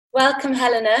Welcome,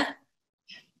 Helena.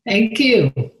 Thank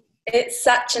you. It's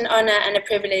such an honor and a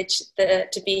privilege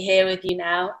to be here with you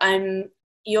now.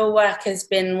 Your work has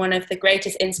been one of the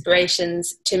greatest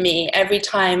inspirations to me. Every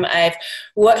time I've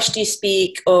watched you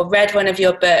speak or read one of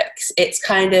your books, it's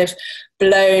kind of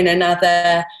blown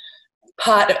another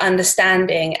part of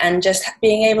understanding, and just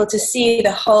being able to see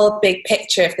the whole big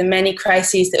picture of the many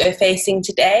crises that we're facing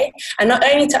today, and not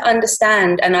only to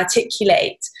understand and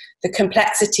articulate the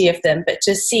complexity of them, but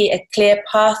to see a clear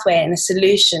pathway and a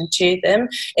solution to them.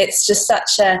 It's just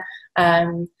such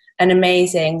an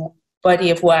amazing body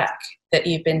of work that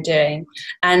you've been doing.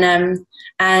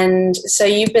 And so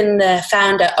you've been the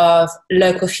founder of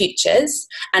Local Futures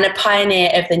and a pioneer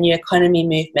of the new economy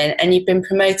movement, and you've been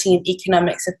promoting an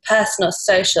economics of personal,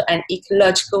 social and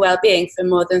ecological well-being for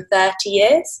more than 30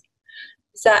 years.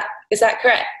 Is that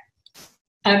correct?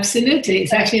 Absolutely.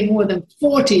 It's actually more than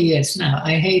 40 years now.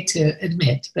 I hate to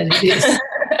admit, but it is.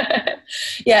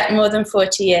 Yeah, more than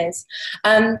 40 years.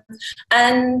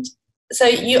 And so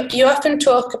you often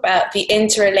talk about the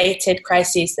interrelated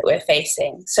crises that we're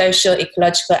facing, social,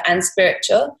 ecological and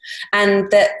spiritual, and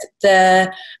that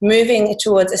the moving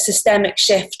towards a systemic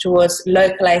shift towards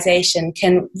localization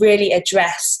can really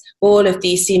address all of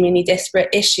these seemingly disparate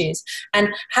issues. And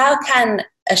how can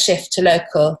a shift to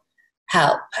local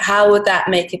help? How would that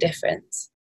make a difference?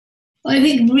 I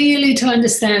think really to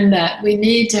understand that, we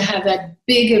need to have that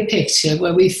bigger picture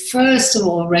where we first of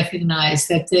all recognize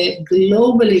that the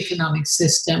global economic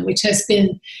system, which has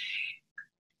been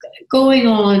going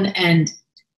on and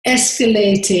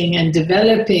escalating and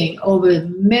developing over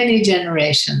many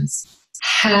generations,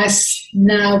 has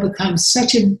now become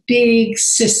such a big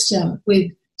system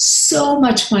with so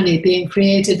much money being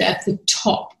created at the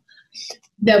top,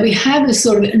 that we have a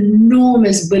sort of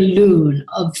enormous balloon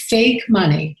of fake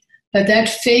money, but that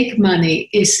fake money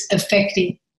is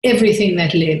affecting everything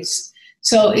that lives.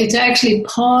 So it's actually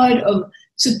part of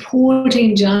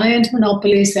supporting giant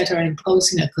monopolies that are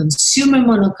imposing a consumer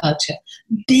monoculture,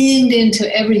 beamed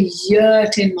into every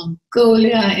yurt in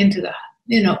Mongolia, into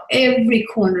every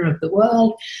corner of the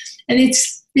world. And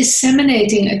it's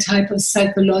disseminating a type of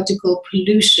psychological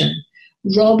pollution,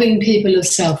 robbing people of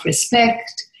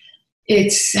self-respect.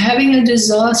 It's having a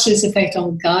disastrous effect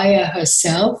on Gaia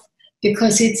herself,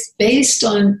 because it's based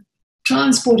on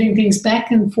transporting things back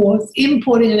and forth,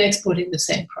 importing and exporting the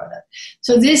same product.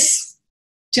 So this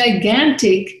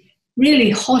gigantic, really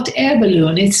hot air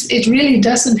balloon, it really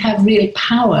doesn't have real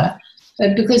power,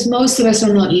 but because most of us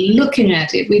are not looking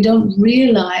at it, we don't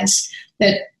realize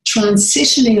that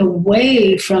transitioning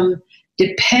away from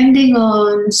depending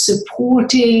on,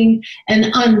 supporting, and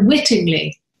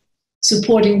unwittingly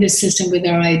supporting this system with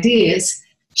our ideas,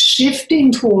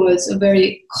 shifting towards a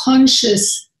very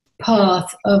conscious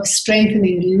path of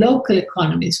strengthening local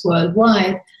economies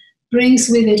worldwide brings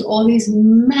with it all these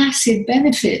massive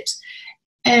benefits.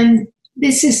 And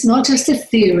this is not just a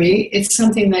theory, it's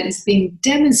something that is being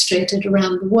demonstrated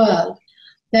around the world,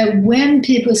 that when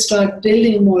people start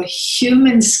building more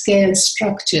human-scale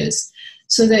structures,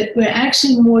 so that we're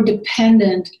actually more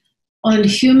dependent on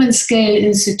human-scale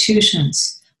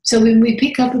institutions. So when we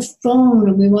pick up a phone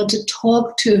and we want to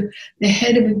talk to the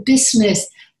head of a business,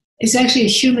 it's actually a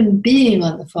human being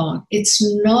on the phone. It's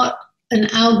not an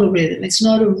algorithm. It's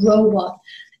not a robot.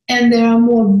 And there are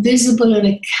more visible and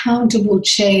accountable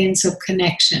chains of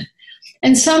connection.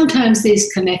 And sometimes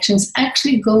these connections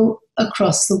actually go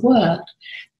across the world.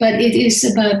 But it is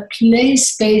about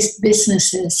place-based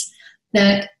businesses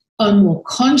that are more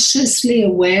consciously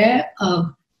aware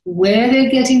of where they're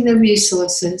getting the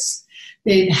resources.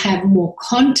 They have more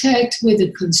contact with the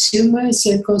consumer,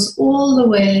 so it goes all the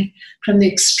way from the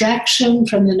extraction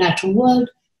from the natural world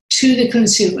to the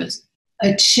consumers.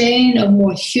 A chain of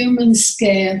more human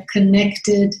scale,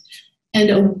 connected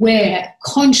and aware,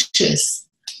 conscious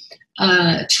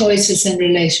choices and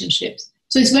relationships.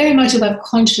 So it's very much about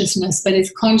consciousness, but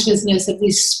it's consciousness of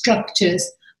these structures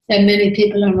that many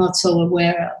people are not so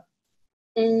aware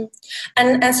of.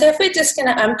 And so if we're just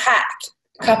going to unpack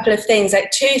couple of things, like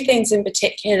two things in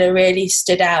particular really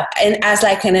stood out as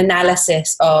like an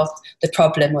analysis of the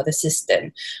problem or the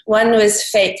system. One was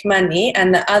fake money,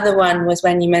 and the other one was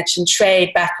when you mentioned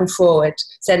trade back and forward,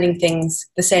 sending things,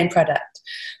 the same product.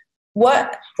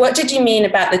 What did you mean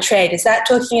about the trade? Is that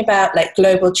talking about like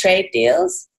global trade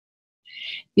deals?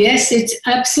 Yes, it's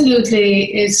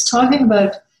absolutely. It's talking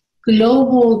about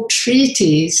global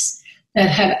treaties that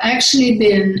have actually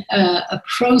been a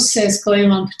process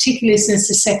going on, particularly since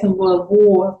the Second World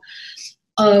War,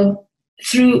 of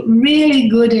through really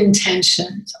good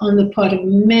intentions on the part of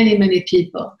many, many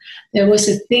people, there was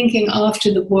a thinking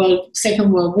after the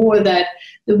Second World War that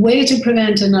the way to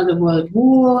prevent another world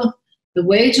war, the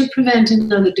way to prevent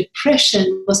another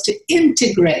depression was to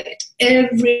integrate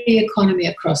every economy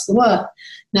across the world.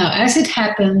 Now, as it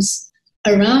happens,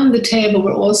 around the table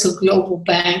were also global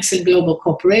banks and global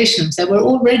corporations that were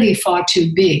already far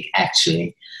too big,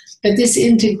 actually. But this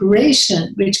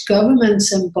integration, which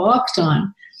governments embarked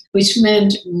on, which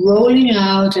meant rolling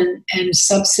out and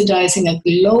subsidizing a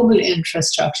global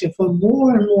infrastructure for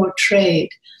more and more trade,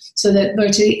 so that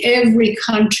virtually every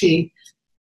country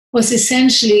was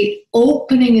essentially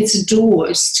opening its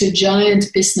doors to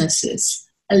giant businesses,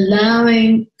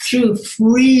 allowing, through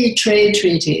free trade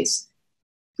treaties,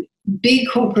 big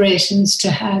corporations to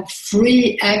have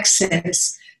free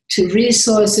access to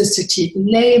resources, to cheap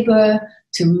labor,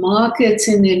 to markets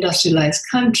in the industrialized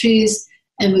countries,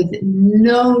 and with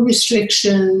no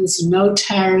restrictions, no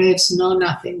tariffs, no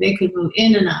nothing. They could move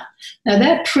in and out. Now,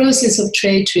 that process of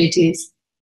trade treaties,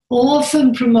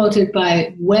 often promoted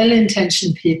by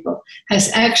well-intentioned people,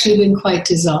 has actually been quite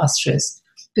disastrous.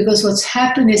 Because what's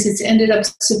happened is it's ended up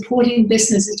supporting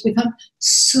businesses to become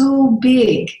so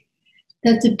big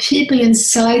that the people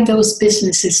inside those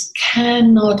businesses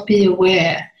cannot be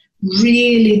aware,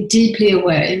 really deeply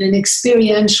aware, in an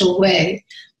experiential way,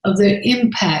 of their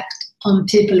impact on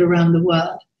people around the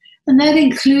world. And that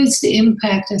includes the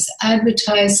impact as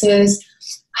advertisers,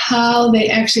 how they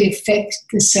actually affect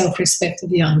the self-respect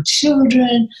of young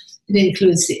children. It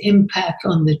includes the impact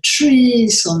on the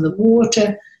trees, on the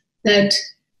water. That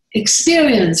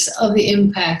experience of the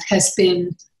impact has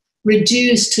been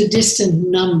reduced to distant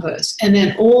numbers. And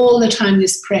then all the time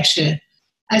this pressure,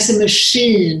 as a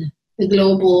machine, the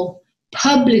global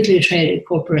publicly traded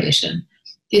corporation,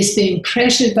 is being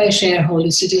pressured by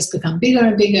shareholders to just become bigger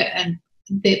and bigger, and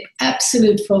the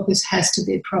absolute focus has to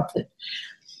be profit.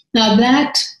 Now,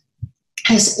 that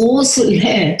has also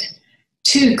led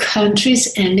to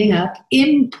countries ending up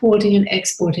importing and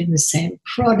exporting the same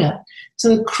product.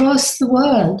 So across the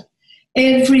world,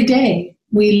 every day,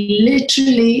 we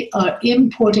literally are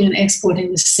importing and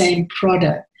exporting the same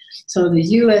product. So the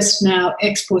US now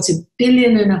exports 1.5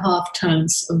 billion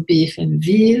tons of beef and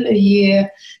veal a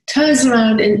year, turns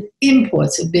around and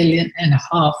imports 1.5 billion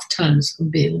tons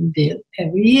of beef and veal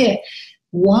every year.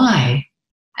 Why?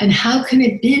 And how can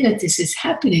it be that this is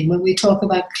happening when we talk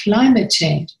about climate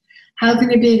change? How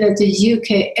can it be that the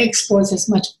UK exports as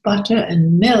much butter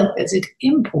and milk as it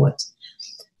imports?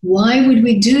 Why would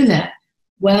we do that?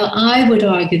 Well, I would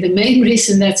argue the main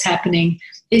reason that's happening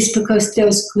is because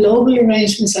those global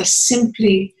arrangements are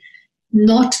simply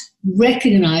not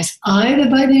recognized either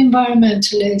by the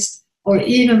environmentalists or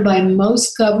even by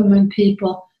most government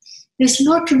people. There's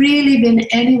not really been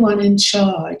anyone in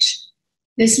charge.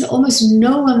 There's almost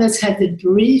no one that's had the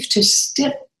brief to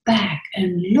step back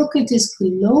and look at this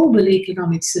global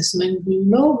economic system and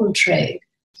global trade.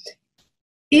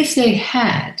 If they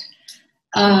had,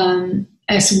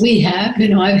 as we have,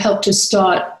 I've helped to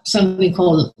start something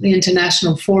called the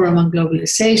International Forum on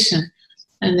Globalization,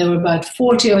 and there were about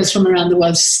 40 of us from around the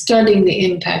world studying the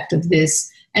impact of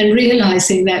this and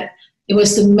realizing that it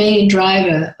was the main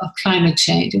driver of climate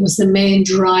change. It was the main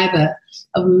driver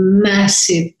of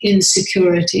massive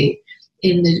insecurity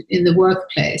in the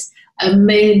workplace, a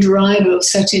main driver of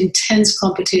such intense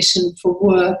competition for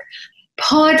work.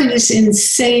 Part of this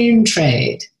insane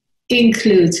trade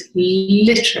includes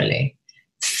literally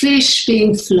fish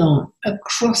being flown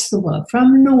across the world,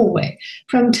 from Norway,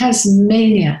 from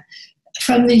Tasmania,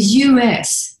 from the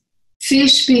US,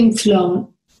 fish being flown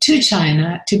to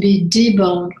China to be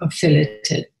deboned or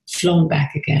filleted, flown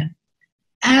back again.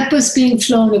 Apples being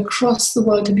flown across the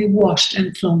world to be washed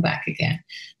and flown back again.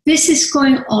 This is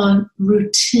going on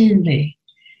routinely.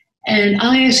 And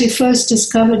I actually first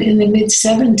discovered in the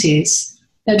mid-70s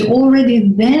that already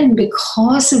then,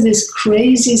 because of this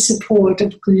crazy support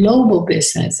of global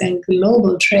business and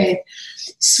global trade,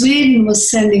 Sweden was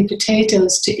sending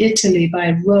potatoes to Italy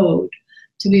by road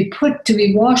to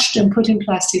be washed and put in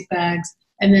plastic bags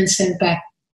and then sent back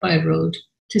by road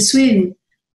to Sweden.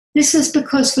 This was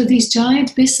because for these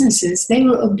giant businesses, they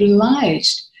were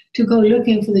obliged to go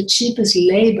looking for the cheapest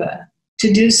labor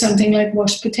to do something like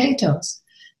wash potatoes.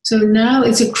 So now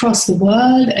it's across the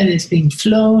world and it's being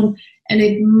flown, and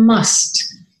it must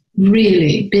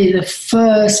really be the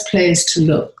first place to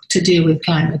look to deal with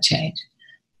climate change.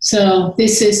 So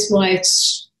this is why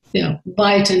it's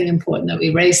vitally important that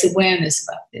we raise awareness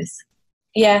about this.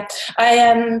 Yeah,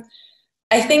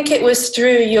 I think it was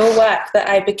through your work that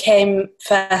I became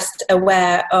first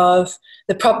aware of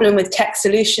the problem with tech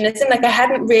solutionism. Like, I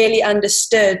hadn't really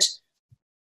understood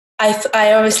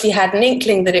I obviously had an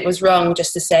inkling that it was wrong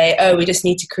just to say, oh, we just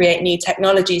need to create new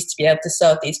technologies to be able to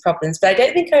solve these problems. But I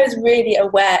don't think I was really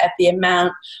aware of the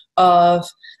amount of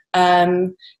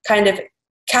kind of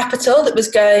capital that was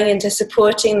going into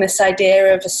supporting this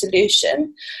idea of a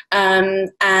solution,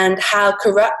 and how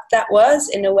corrupt that was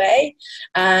in a way,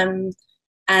 and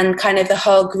kind of the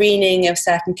whole greening of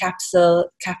certain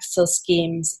capital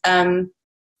schemes.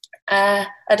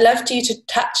 I'd love you to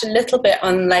touch a little bit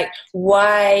on like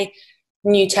why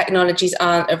new technologies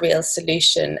aren't a real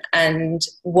solution and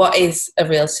what is a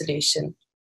real solution.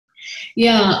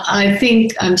 Yeah, I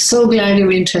think I'm so glad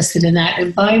you're interested in that.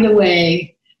 And by the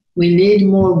way, we need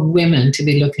more women to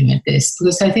be looking at this,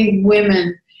 because I think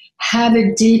women have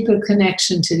a deeper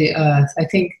connection to the earth. I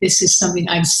think this is something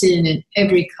I've seen in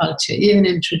every culture, even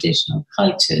in traditional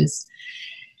cultures.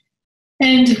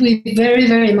 And we very,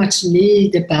 very much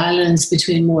need a balance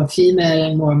between more female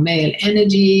and more male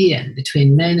energy, and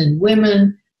between men and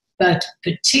women. But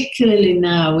particularly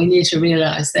now, we need to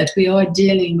realize that we are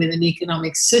dealing with an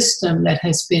economic system that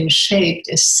has been shaped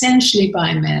essentially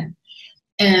by men.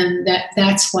 And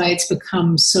that's why it's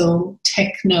become so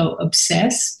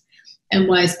techno-obsessed, and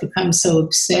why it's become so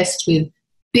obsessed with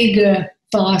bigger,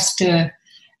 faster,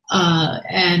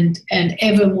 and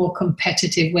ever more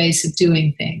competitive ways of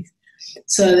doing things.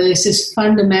 So there's this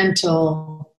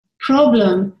fundamental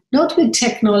problem, not with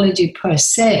technology per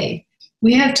se.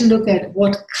 We have to look at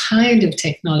what kind of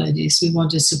technologies we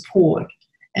want to support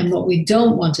and what we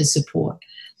don't want to support.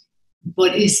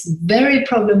 What is very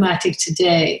problematic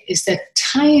today is that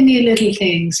tiny little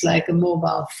things like a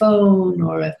mobile phone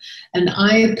or an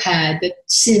iPad that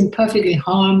seem perfectly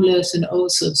harmless and oh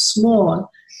so small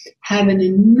have an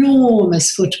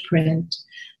enormous footprint.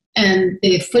 And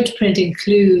the footprint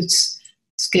includes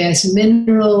scarce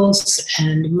minerals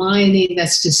and mining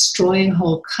that's destroying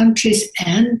whole countries.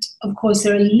 And of course,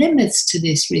 there are limits to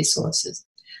these resources.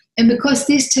 And because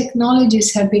these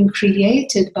technologies have been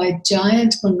created by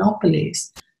giant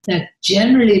monopolies that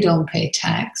generally don't pay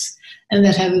tax and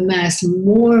that have amassed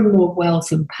more and more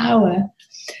wealth and power,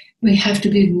 we have to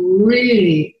be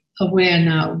really aware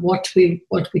now what we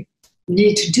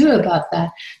need to do about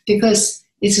that. Because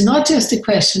it's not just a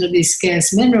question of these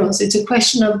scarce minerals, it's a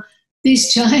question of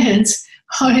these giants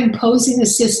are imposing a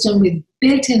system with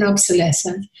built-in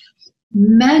obsolescence,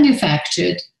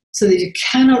 manufactured so that you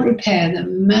cannot repair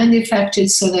them, manufactured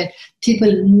so that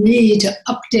people need to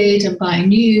update and buy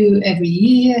new every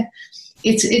year.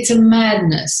 It's a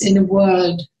madness in a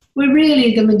world where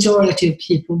really the majority of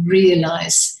people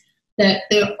realize that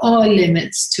there are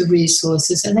limits to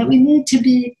resources and that we need to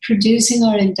be producing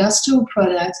our industrial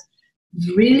products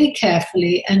really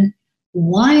carefully. And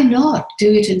why not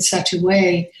do it in such a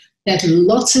way that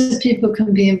lots of people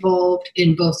can be involved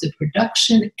in both the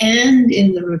production and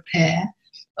in the repair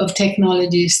of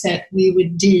technologies that we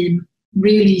would deem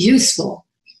really useful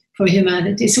for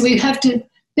humanity? So we have to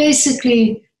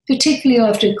basically, particularly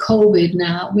after COVID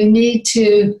now, we need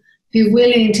to be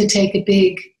willing to take a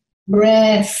big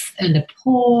breath and a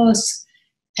pause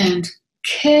and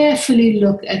carefully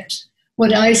look at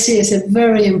what I see as a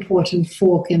very important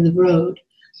fork in the road.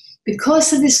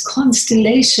 Because of this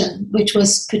constellation, which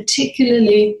was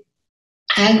particularly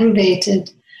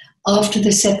aggravated after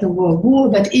the Second World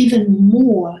War, but even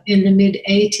more in the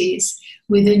mid-80s,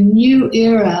 with a new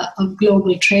era of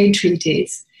global trade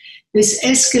treaties, this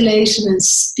escalation and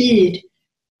speed,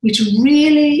 which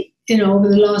really, over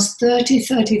the last 30,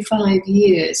 35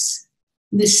 years,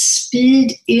 the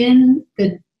speed in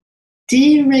the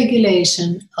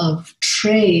deregulation of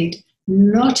trade,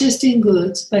 not just in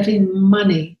goods, but in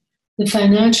money, the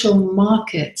financial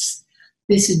markets,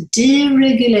 this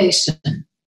deregulation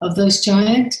of those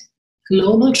giant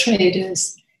global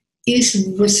traders is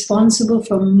responsible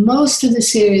for most of the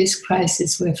serious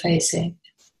crisis we're facing.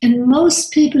 And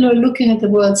most people who are looking at the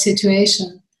world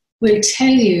situation will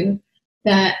tell you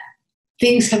that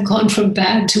things have gone from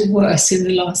bad to worse in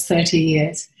the last 30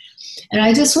 years. And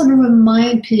I just want to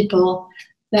remind people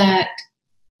that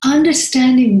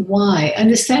understanding why,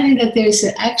 understanding that there's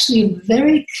actually a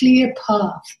very clear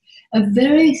path, a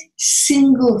very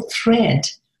single thread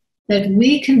that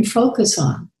we can focus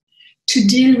on to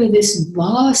deal with this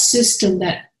vast system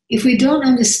that if we don't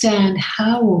understand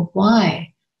how or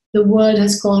why the world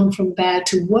has gone from bad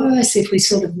to worse, if we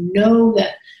sort of know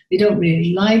that we don't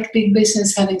really like big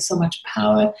business having so much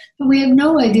power, but we have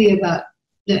no idea about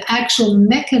the actual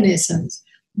mechanisms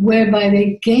whereby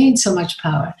they gain so much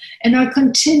power and are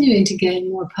continuing to gain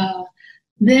more power,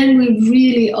 then we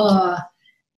really are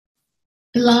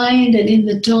blind and in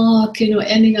the dark,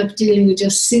 ending up dealing with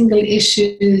just single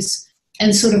issues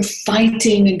and sort of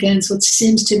fighting against what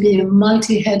seems to be a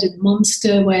multi-headed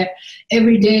monster where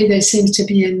every day there seems to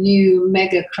be a new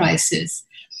mega crisis.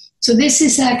 So this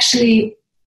is actually,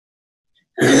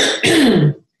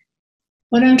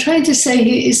 what I'm trying to say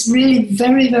here is really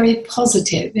very, very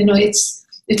positive. You know,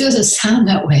 it doesn't sound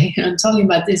that way. I'm talking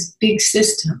about this big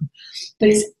system, but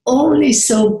it's only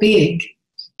so big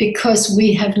because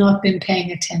we have not been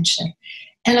paying attention.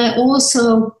 And I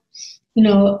also, you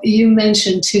know, you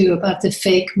mentioned too about the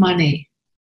fake money.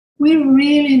 We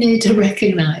really need to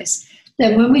recognize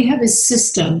that when we have a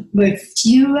system where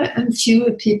fewer and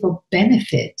fewer people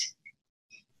benefit,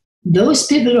 those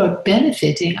people who are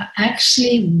benefiting are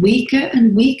actually weaker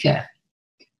and weaker.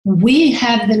 We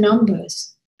have the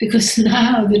numbers because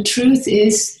now the truth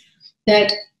is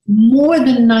that more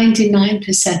than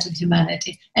 99% of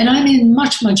humanity, and I mean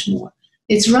much, much more,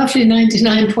 it's roughly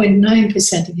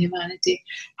 99.9% of humanity,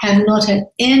 have not had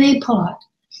any part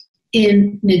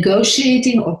in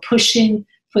negotiating or pushing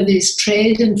for these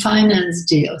trade and finance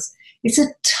deals. It's a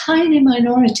tiny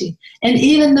minority. And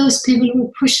even those people who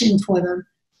were pushing for them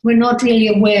were not really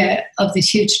aware of the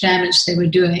huge damage they were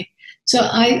doing. So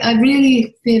I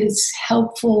really feel it's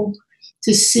helpful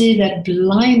to see that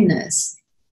blindness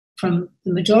from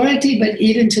the majority, but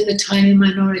even to the tiny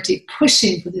minority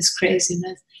pushing for this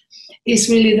craziness is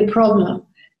really the problem.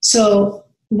 So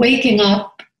waking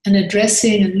up and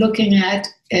addressing and looking at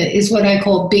is what I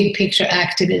call big picture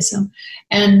activism.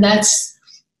 And that's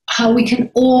how we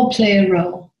can all play a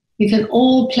role. We can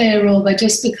all play a role by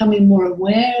just becoming more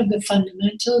aware of the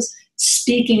fundamentals,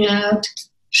 speaking out,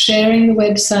 sharing the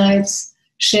websites,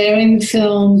 sharing the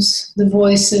films, the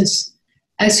voices,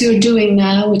 as you're doing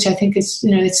now, which I think is,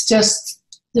 you know, it's just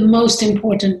the most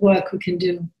important work we can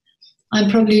do.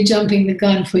 I'm probably jumping the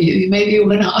gun for you. Maybe you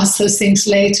want to ask those things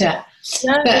later.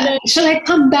 No, but no. Shall I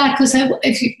come back? Because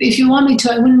if you want me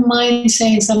to, I wouldn't mind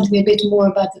saying something a bit more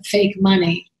about the fake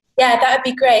money. Yeah, that would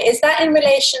be great. Is that in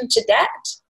relation to debt?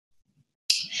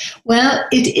 Well,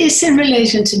 it is in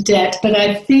relation to debt, but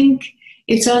I think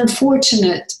it's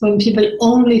unfortunate when people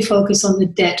only focus on the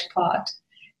debt part.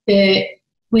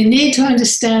 We need to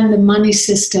understand the money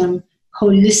system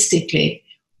holistically.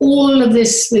 All of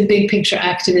this with big picture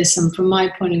activism, from my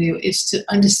point of view, is to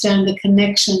understand the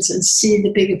connections and see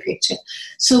the bigger picture.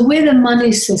 So with the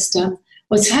money system,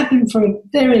 what's happened for a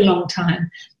very long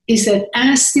time is that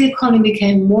as the economy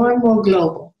became more and more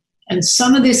global, and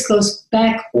some of this goes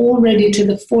back already to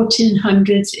the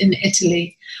 1400s in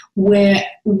Italy, where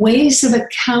ways of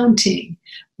accounting,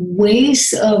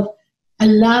 ways of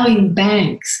allowing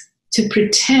banks to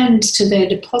pretend to their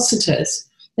depositors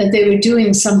that they were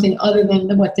doing something other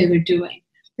than what they were doing.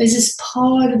 This is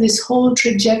part of this whole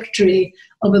trajectory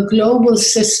of a global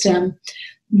system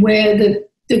where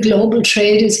the global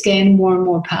traders gain more and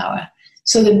more power.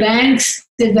 So the banks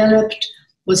developed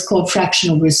what's called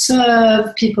fractional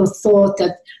reserve. People thought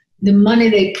that the money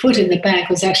they put in the bank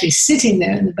was actually sitting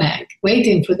there in the bank,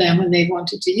 waiting for them when they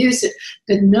wanted to use it.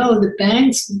 But no, the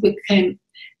banks became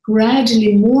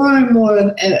gradually more and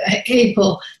more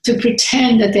able to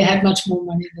pretend that they had much more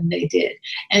money than they did,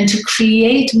 and to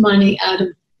create money out of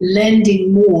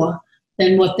lending more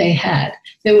than what they had.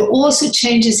 There were also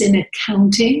changes in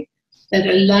accounting that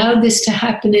allowed this to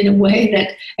happen in a way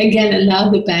that, again,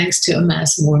 allowed the banks to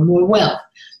amass more and more wealth.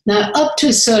 Now, up to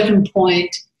a certain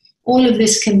point, all of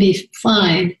this can be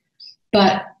fine,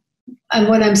 but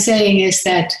what I'm saying is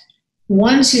that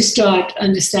once you start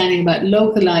understanding about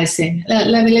localizing,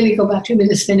 let me go back. Let me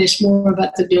just finish more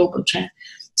about the global trend.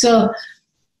 So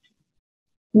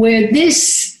where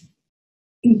this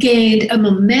gained a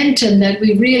momentum that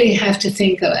we really have to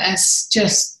think of as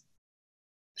just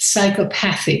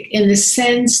psychopathic, in the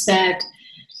sense that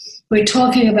we're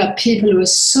talking about people who are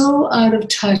so out of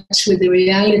touch with the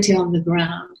reality on the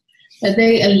ground that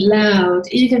they allowed,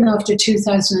 even after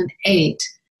 2008,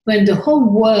 when the whole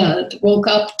world woke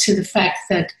up to the fact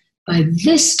that by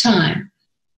this time,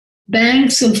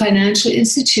 banks and financial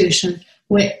institutions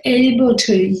were able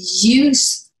to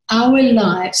use our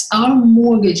lives, our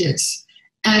mortgages,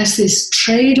 as this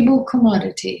tradable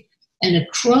commodity, and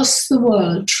across the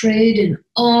world trade in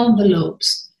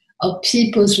envelopes of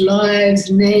people's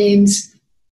lives, names,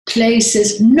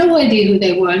 places, no idea who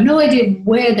they were, no idea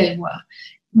where they were.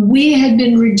 We had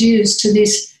been reduced to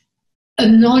these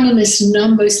anonymous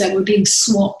numbers that were being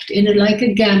swapped in like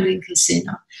a gambling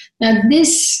casino. Now,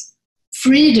 this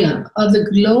freedom of the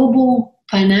global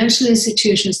financial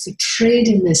institutions to trade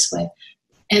in this way,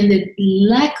 and the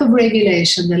lack of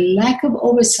regulation, the lack of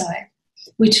oversight,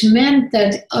 which meant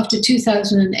that after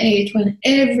 2008, when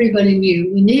everybody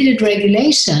knew we needed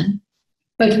regulation,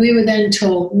 but we were then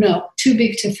told, no, too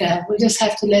big to fail. We just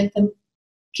have to let them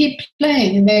keep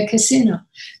playing in their casino.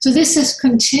 So this has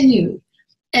continued.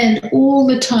 And all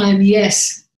the time,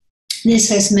 yes, this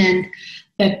has meant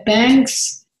that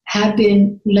banks have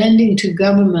been lending to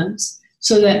governments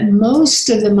so that most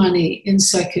of the money in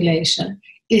circulation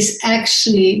is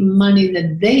actually money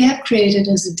that they have created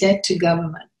as a debt to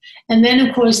government. And then,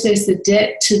 of course, there's the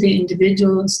debt to the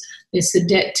individuals, there's the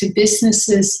debt to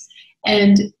businesses,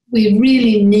 and we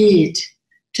really need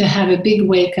to have a big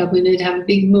wake-up. We need to have a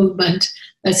big movement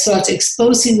that starts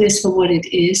exposing this for what it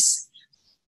is.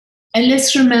 And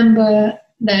let's remember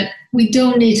that we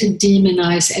don't need to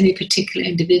demonize any particular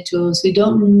individuals. We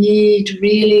don't need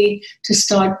really to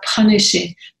start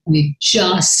punishing. We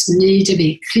just need to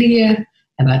be clear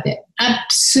about the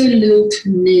absolute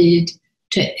need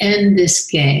to end this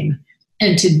game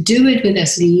and to do it with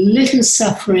as little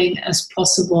suffering as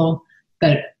possible.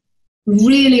 But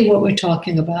really what we're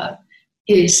talking about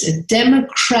is a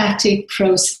democratic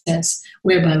process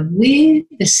whereby we,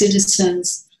 the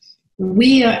citizens,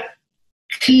 we are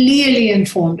clearly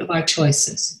informed of our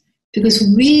choices, because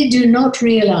we do not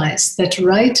realize that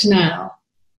right now,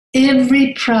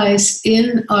 every price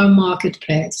in our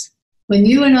marketplace, when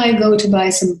you and I go to buy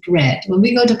some bread, when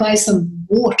we go to buy some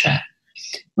water,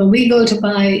 when we go to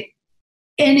buy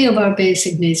any of our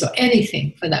basic needs, or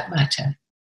anything for that matter,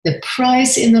 the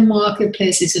price in the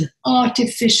marketplace is an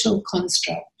artificial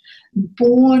construct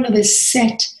born of a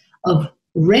set of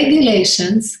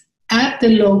regulations at the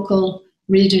local,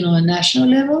 regional, and national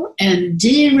level, and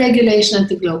deregulation at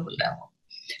the global level.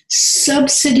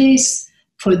 Subsidies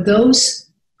for those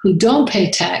who don't pay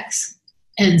tax,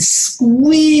 and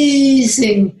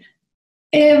squeezing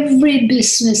every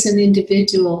business and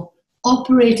individual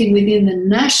operating within the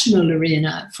national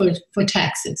arena for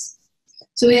taxes.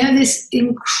 So we have this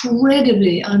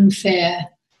incredibly unfair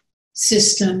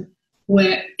system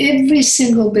where every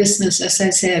single business, as I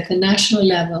say, at the national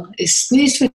level is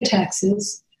squeezed for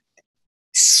taxes,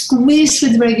 squeezed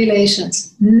with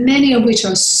regulations, many of which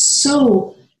are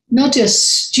so not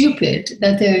just stupid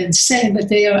that they're insane, but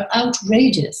they are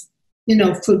outrageous. You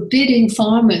know, forbidding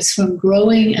farmers from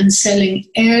growing and selling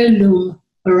heirloom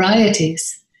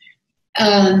varieties.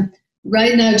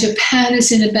 Right now, Japan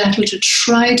is in a battle to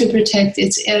try to protect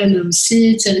its heirloom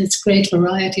seeds and its great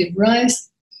variety of rice.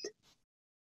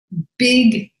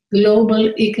 Big global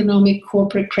economic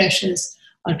corporate pressures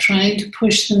are trying to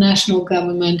push the national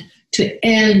government to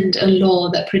end a law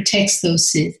that protects those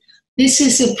seeds. This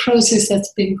is a process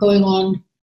that's been going on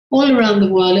all around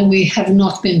the world, and we have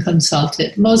not been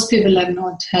consulted. Most people have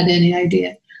not had any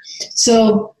idea.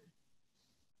 So,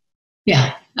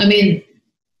 yeah, I mean,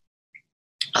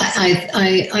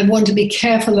 I want to be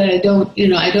careful that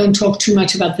I don't talk too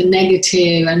much about the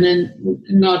negative and then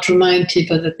not remind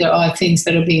people that there are things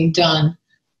that are being done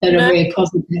that are very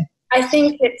positive. I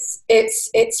think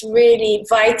it's really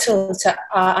vital to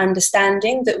our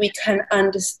understanding that we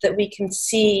can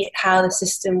see how the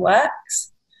system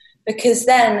works, because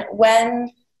then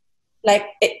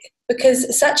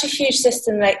because such a huge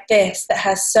system like this that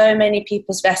has so many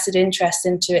people's vested interest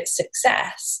into its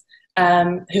success,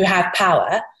 who have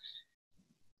power,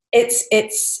 it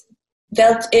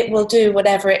will do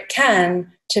whatever it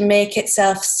can to make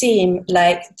itself seem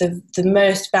like the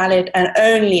most valid and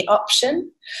only option.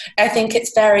 I think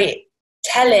it's very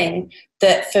telling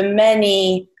that for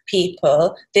many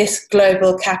people, this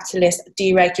global capitalist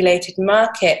deregulated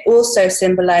market also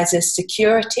symbolizes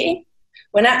security,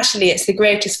 when actually it's the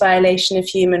greatest violation of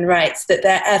human rights that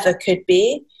there ever could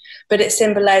be. But it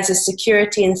symbolizes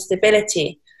security and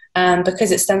stability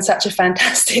because it's done such a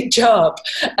fantastic job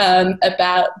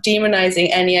about demonizing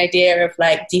any idea of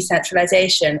like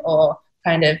decentralization or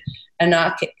kind of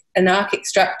anarchic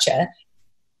structure.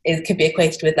 It could be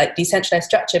equated with like decentralized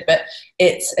structure, but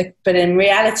in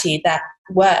reality, that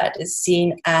word is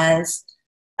seen as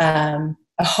a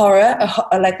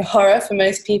horror for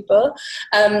most people.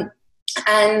 And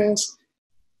I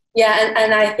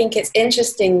think it's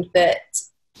interesting that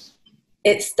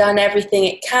it's done everything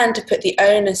it can to put the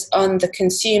onus on the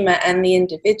consumer and the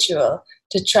individual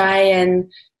to try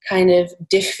and kind of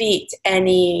defeat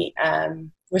any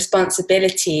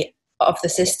responsibility of the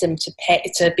system to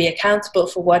be accountable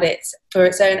for its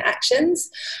own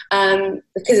actions,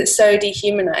 because it's so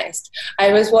dehumanized.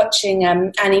 I was watching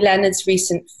Annie Leonard's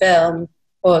recent film,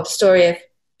 or the story of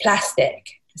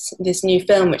plastic, this new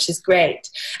film, which is great,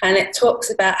 and it talks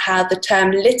about how the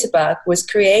term litterbug was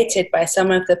created by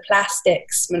some of the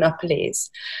plastics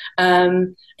monopolies,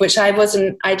 which I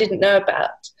didn't know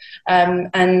about,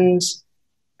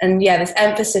 and yeah, this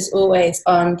emphasis always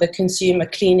on the consumer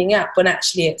cleaning up when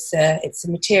actually it's a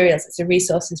materials, it's a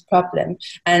resources problem.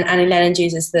 And Annie Leonard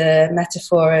uses the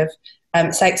metaphor of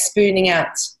it's like spooning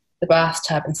out the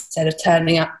bathtub instead of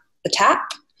turning up the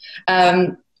tap,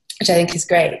 which I think is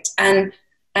great. And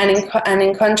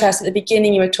in contrast, at the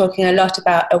beginning, you were talking a lot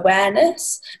about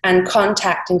awareness and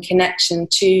contact and connection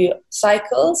to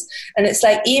cycles. And it's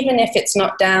like, even if it's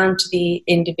not down to the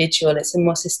individual, it's a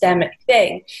more systemic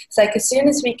thing. It's like, as soon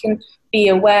as we can be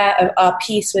aware of our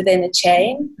piece within a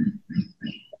chain,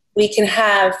 we can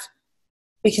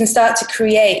start to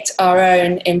create our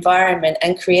own environment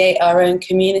and create our own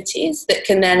communities that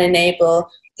can then enable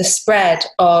the spread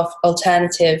of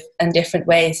alternative and different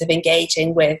ways of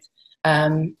engaging with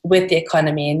the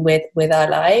economy and with our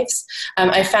lives.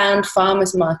 I found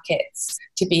farmers markets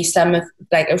to be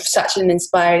such an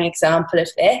inspiring example of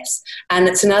this, and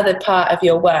it's another part of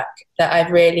your work that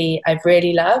I've really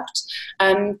loved.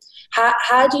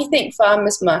 How do you think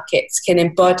farmers markets can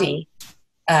embody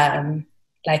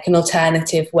like an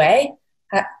alternative way?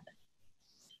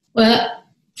 Well,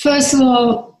 first of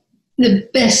all, the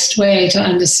best way to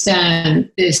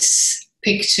understand this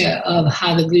picture of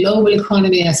how the global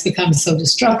economy has become so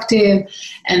destructive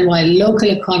and why local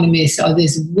economies are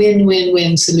this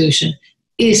win-win-win solution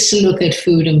is to look at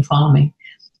food and farming,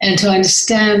 and to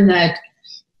understand that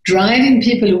driving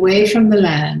people away from the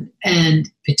land, and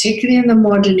particularly in the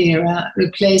modern era,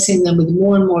 replacing them with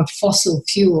more and more fossil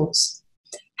fuels,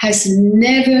 has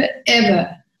never,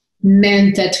 ever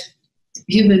meant that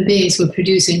human beings were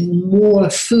producing more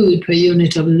food per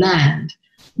unit of land.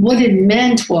 What it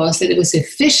meant was that it was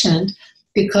efficient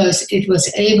because it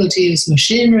was able to use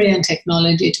machinery and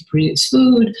technology to produce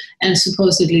food and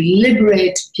supposedly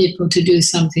liberate people to do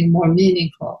something more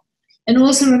meaningful. And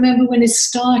also remember, when it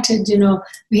started,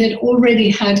 we had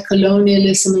already had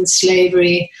colonialism and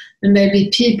slavery, and maybe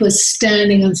people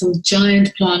standing on some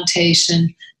giant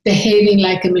plantation behaving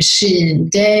like a machine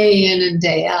day in and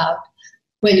day out.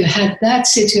 When you had that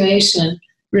situation,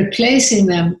 replacing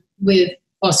them with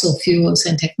fossil fuels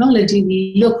and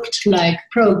technology looked like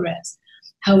progress.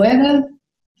 However,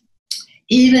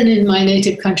 even in my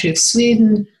native country of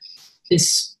Sweden,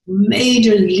 this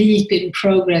major leap in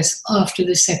progress after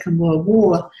the Second World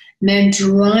War meant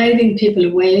driving people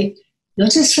away,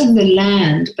 not just from the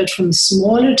land, but from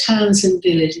smaller towns and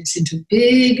villages into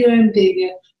bigger and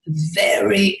bigger,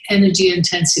 very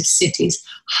energy-intensive cities,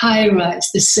 high-rise,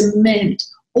 the cement,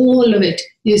 all of it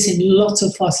using lots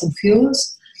of fossil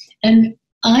fuels, and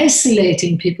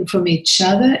isolating people from each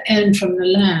other and from the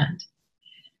land.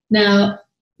 Now,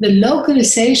 the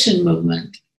localization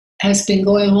movement has been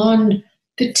going on,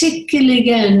 particularly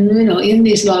again, in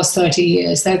these last 30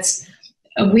 years.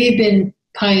 We've been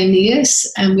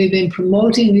pioneers, and we've been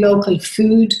promoting local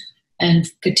food, and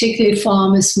particularly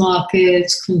farmers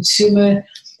markets, consumer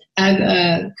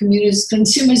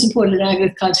supported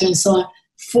agriculture, and so on,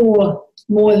 for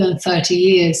more than 30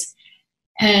 years.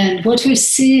 And what we're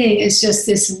seeing is just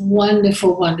this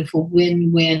wonderful, wonderful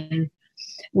win-win,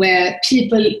 where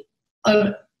people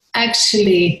are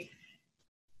actually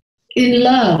in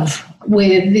love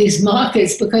with these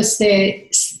markets, because I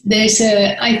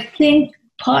think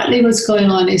partly what's going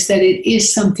on is that it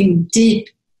is something deep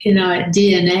in our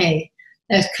DNA,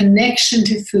 that connection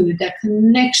to food, that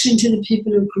connection to the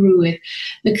people who grew it,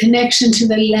 the connection to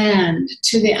the land,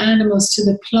 to the animals, to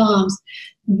the plants.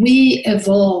 We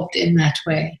evolved in that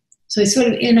way. So it's sort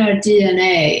of in our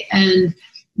DNA. And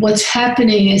what's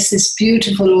happening is this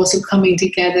beautiful also coming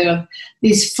together of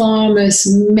these farmers,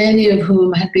 many of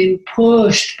whom had been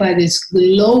pushed by this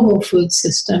global food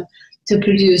system to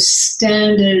produce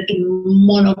standard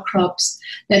monocrops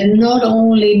that not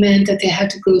only meant that they had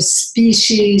to grow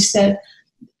species that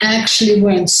actually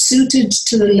weren't suited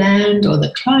to the land or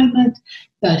the climate,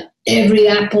 but every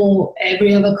apple,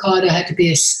 every avocado had to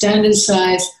be a standard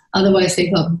size, otherwise they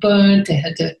got burnt. They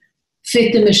had to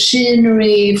fit the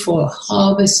machinery for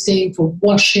harvesting, for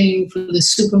washing, for the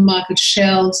supermarket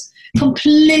shelves,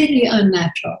 completely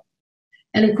unnatural.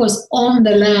 And of course, on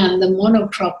the land, the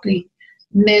monocropping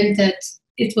meant that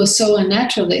it was so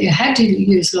unnatural that you had to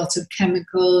use lots of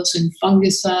chemicals and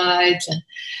fungicides and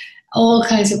all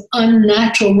kinds of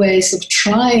unnatural ways of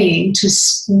trying to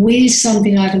squeeze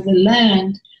something out of the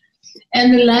land.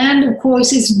 And the land, of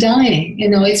course, is dying.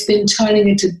 It's been turning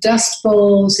into dust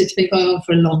bowls. It's been going on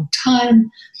for a long time.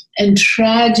 And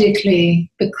tragically,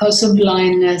 because of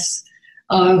blindness,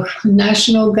 our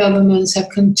national governments have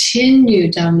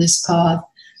continued down this path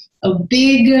of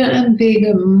bigger and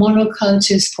bigger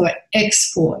monocultures for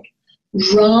export,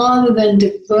 rather than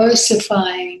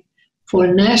diversifying for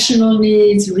national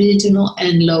needs, regional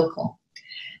and local.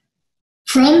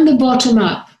 From the bottom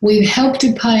up, we've helped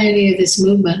to pioneer this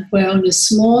movement where on a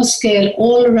small scale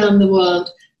all around the world,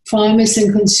 farmers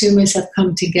and consumers have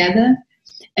come together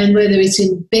And whether it's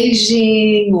in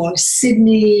Beijing or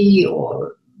Sydney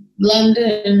or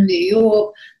London, New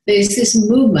York, there's this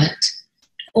movement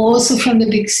also from the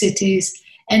big cities.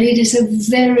 And it is a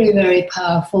very, very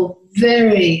powerful,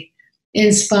 very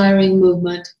inspiring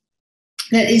movement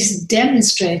that is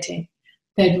demonstrating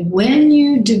that when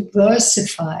you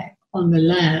diversify on the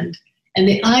land, and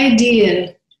the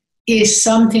idea is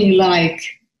something like,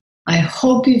 I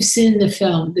hope you've seen the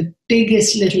film, The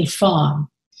Biggest Little Farm.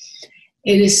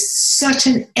 It is such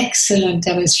an excellent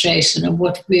demonstration of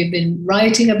what we've been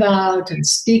writing about and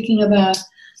speaking about.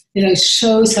 It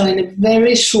shows how in a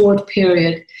very short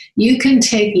period, you can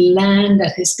take land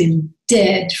that has been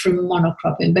dead from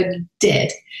monocropping, but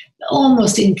dead,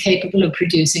 almost incapable of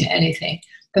producing anything.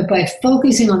 But by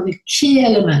focusing on the key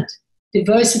element,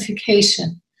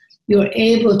 diversification, you're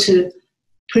able to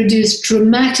produce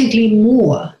dramatically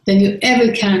more than you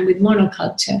ever can with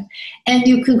monoculture. And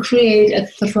you can create a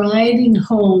thriving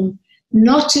home,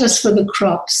 not just for the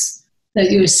crops that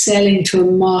you're selling to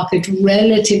a market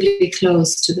relatively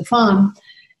close to the farm,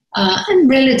 and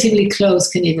relatively close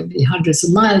can even be hundreds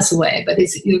of miles away, but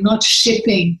you're not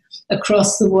shipping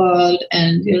across the world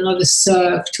and you're not a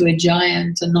serf to a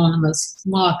giant anonymous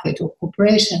market or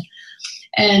corporation.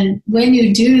 And when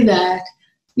you do that,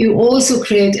 you also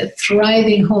create a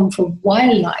thriving home for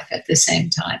wildlife at the same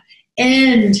time.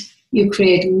 And you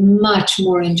create much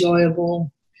more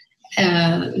enjoyable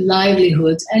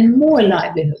livelihoods and more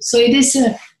livelihoods. So it's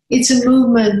a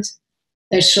movement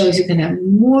that shows you can have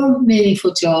more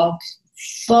meaningful jobs,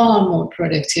 far more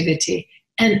productivity,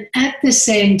 and at the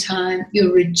same time,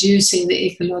 you're reducing the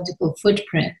ecological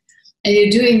footprint. And you're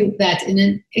doing that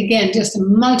in, again, just a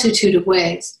multitude of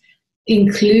ways,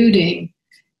 including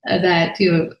that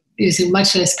you're using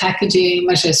much less packaging,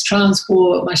 much less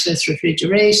transport, much less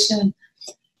refrigeration.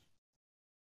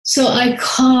 So I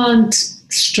can't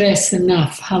stress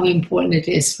enough how important it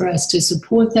is for us to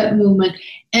support that movement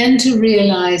and to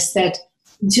realize that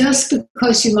just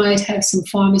because you might have some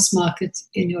farmers markets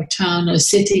in your town or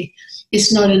city,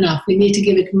 it's not enough. We need to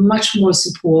give it much more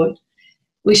support.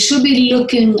 We should be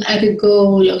looking at a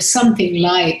goal of something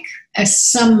like, as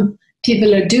some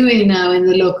people are doing now in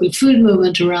the local food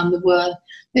movement around the world,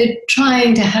 they're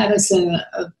trying to have as an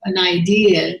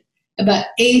ideal about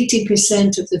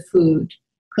 80% of the food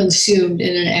consumed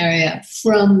in an area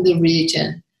from the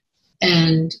region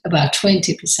and about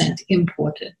 20%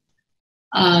 imported.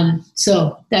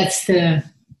 So that's the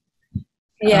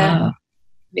yeah.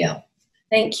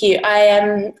 Thank you.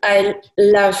 I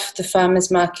love the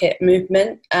farmers market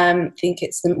movement. I think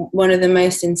it's one of the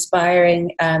most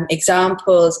inspiring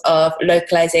examples of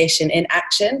localization in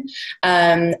action,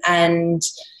 and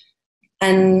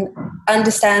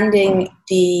understanding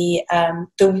the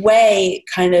way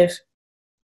kind of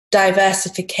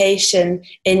diversification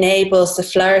enables the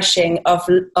flourishing of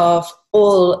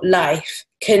all life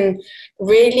can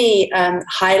really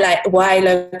highlight why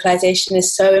localization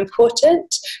is so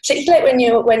important. Particularly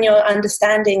like when you're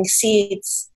understanding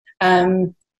seeds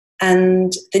and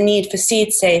the need for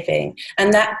seed saving,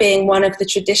 and that being one of the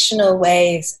traditional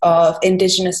ways of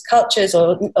indigenous cultures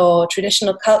or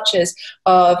traditional cultures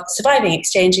of surviving,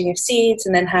 exchanging of seeds,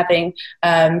 and then having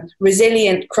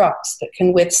resilient crops that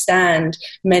can withstand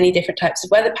many different types of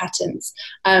weather patterns,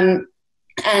 and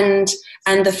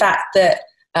the fact that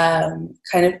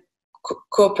kind of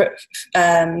corporate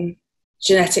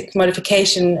genetic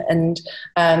modification and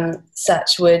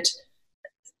such would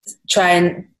try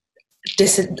and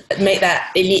make that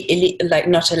elite, like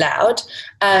not allowed,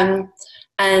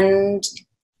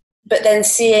 but then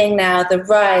seeing now the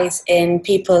rise in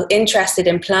people interested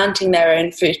in planting their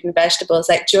own fruit and vegetables.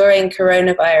 Like during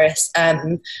coronavirus,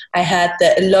 I heard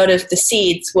that a lot of the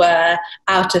seeds were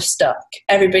out of stock.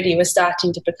 Everybody was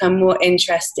starting to become more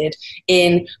interested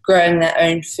in growing their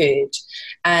own food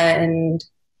and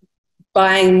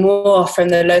buying more from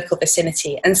the local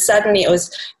vicinity. And suddenly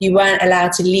you weren't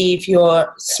allowed to leave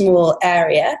your small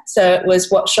area. So it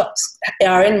was, what shops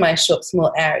are in my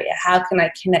small area? How can I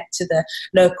connect to the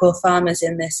local farmers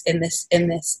in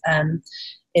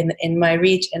my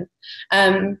region?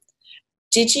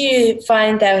 Did you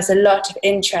find there was a lot of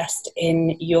interest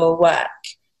in your work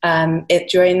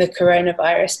during the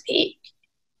coronavirus peak?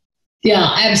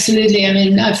 Yeah, absolutely. I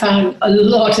mean, I found a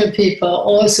lot of people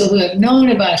also who have known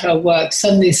about our work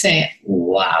suddenly saying,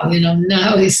 wow,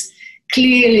 now is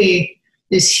clearly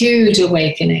this huge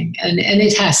awakening. And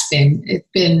it has been. It's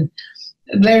been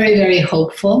very, very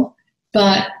hopeful.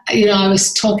 But, I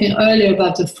was talking earlier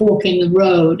about the fork in the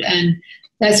road, and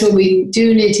that's what we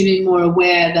do need to be more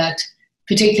aware that,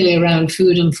 particularly around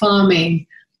food and farming,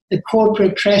 the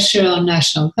corporate pressure on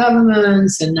national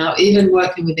governments, and now even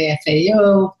working with the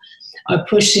FAO, are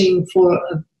pushing for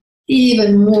an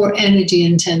even more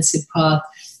energy-intensive path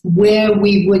where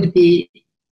we would be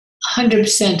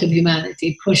 100% of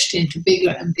humanity pushed into bigger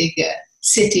and bigger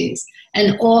cities,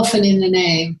 and often in the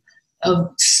name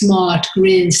of smart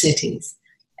green cities.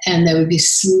 And there would be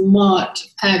smart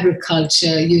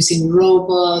agriculture using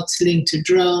robots linked to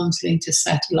drones, linked to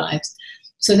satellites.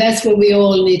 So that's what we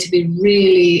all need to be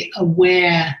really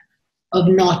aware of,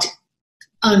 not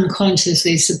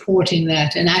unconsciously supporting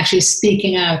that and actually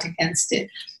speaking out against it.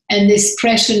 And this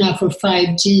pressure now for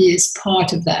 5G is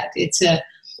part of that. It's a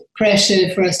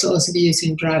pressure for us to also be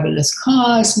using driverless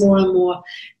cars more and more.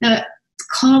 Now,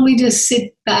 can't we just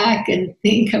sit back and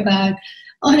think about,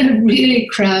 on a really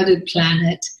crowded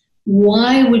planet,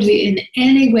 why would we in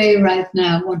any way right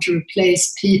now want to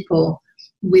replace people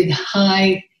with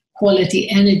high quality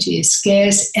energy,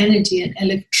 scarce energy, and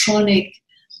electronic,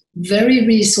 very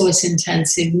resource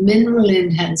intensive, mineral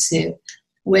intensive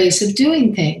ways of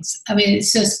doing things? I mean,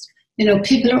 it's just,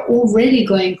 people are already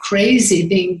going crazy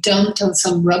being dumped on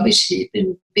some rubbish heap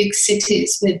in big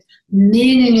cities with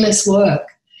meaningless work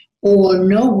or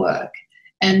no work,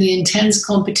 and the intense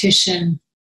competition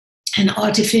and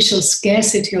artificial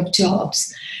scarcity of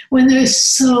jobs, when there's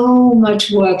so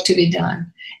much work to be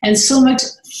done and so much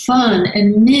fun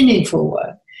and meaningful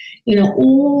work.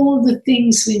 All the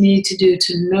things we need to do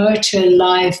to nurture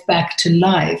life back to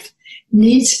life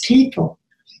needs people.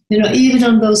 Even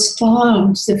on those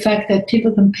farms, the fact that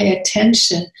people can pay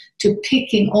attention to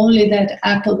picking only that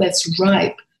apple that's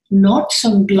ripe, not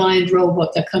some blind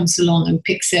robot that comes along and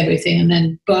picks everything and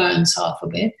then burns half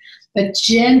of it, but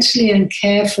gently and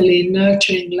carefully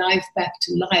nurturing life back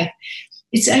to life.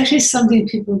 It's actually something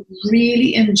people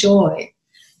really enjoy.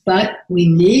 But we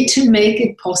need to make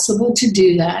it possible to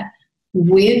do that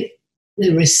with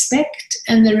the respect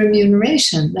and the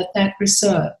remuneration that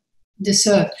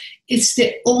deserve. It's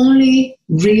the only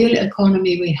real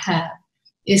economy we have.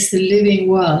 It's the living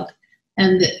world.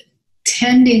 And the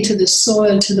tending to the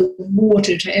soil, to the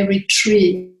water, to every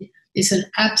tree is an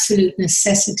absolute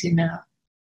necessity now.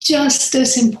 Just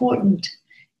as important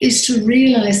is to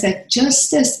realize that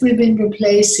just as we've been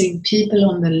replacing people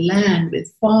on the land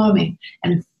with farming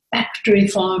and factory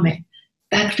farming,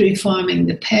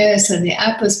 the pears and the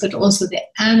apples, but also the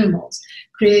animals,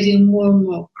 creating more and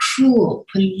more cruel,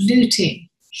 polluting,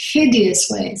 hideous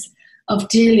ways of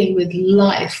dealing with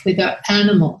life, with our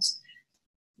animals.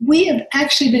 We have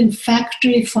actually been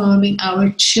factory farming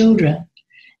our children,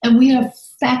 and we are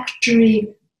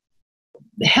factory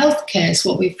healthcare is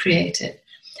what we've created.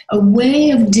 A way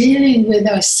of dealing with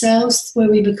ourselves where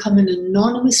we become an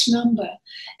anonymous number,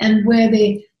 and where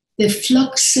the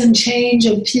flux and change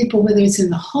of people, whether it's in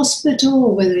the hospital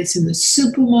or whether it's in the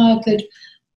supermarket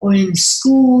or in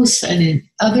schools and in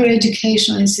other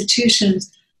educational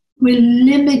institutions, we're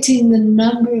limiting the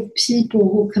number of people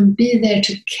who can be there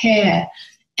to care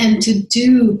and to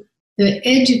do the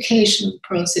educational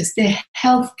process, the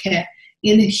healthcare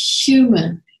in a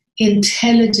human,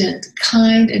 intelligent,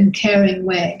 kind and caring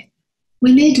way.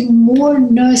 We need more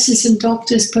nurses and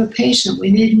doctors per patient.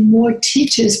 We need more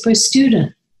teachers per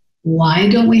student. Why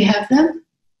don't we have them?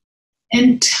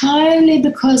 Entirely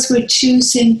because we're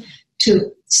choosing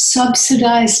to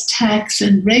subsidize, tax,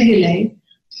 and regulate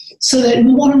so that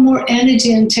more and more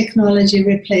energy and technology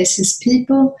replaces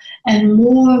people, and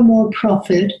more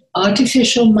profit,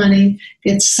 artificial money,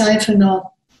 gets siphoned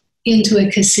off into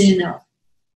a casino.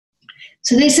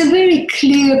 So there's a very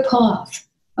clear path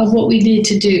of what we need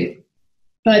to do.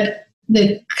 But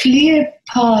the clear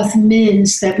path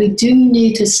means that we do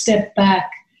need to step back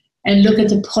and look at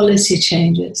the policy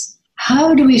changes.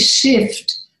 How do we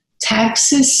shift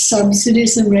taxes,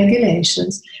 subsidies, and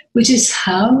regulations, which is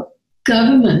how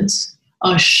governments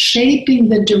are shaping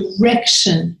the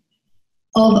direction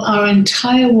of our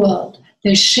entire world.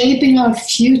 They're shaping our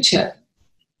future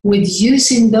with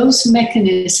using those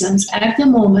mechanisms at the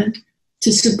moment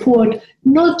to support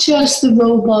not just the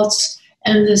robots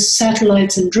and the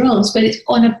satellites and drones, but it's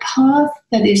on a path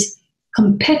that is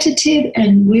competitive,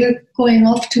 and we're going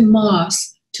off to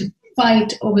Mars to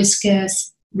fight over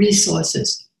scarce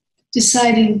resources,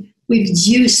 deciding we've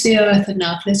used the earth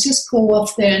enough, let's just go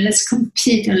off there and let's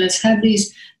compete and let's have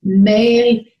these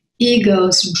male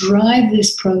egos drive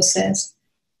this process.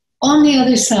 On the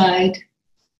other side,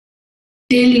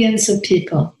 billions of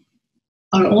people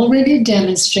are already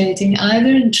demonstrating, either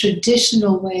in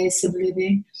traditional ways of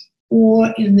living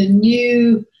or in the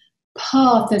new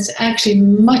path that's actually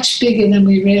much bigger than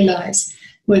we realize,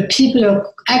 where people are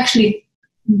actually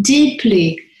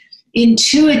deeply,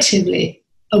 intuitively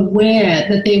aware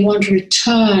that they want to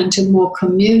return to more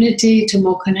community, to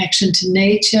more connection to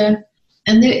nature.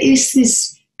 And there is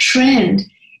this trend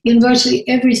in virtually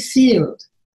every field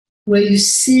where you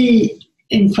see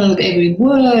in front of every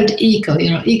word,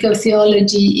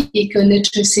 eco-theology,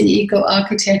 eco-literacy,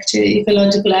 eco-architecture,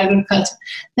 ecological agriculture.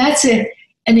 That's an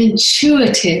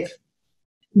intuitive,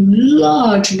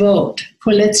 large vote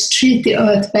for let's treat the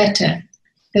earth better.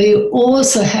 But you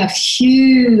also have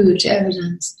huge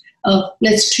evidence of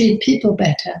let's treat people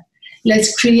better.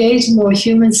 Let's create more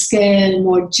human scale,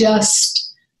 more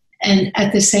just, and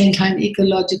at the same time,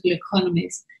 ecological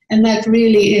economies. And that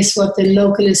really is what the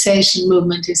localization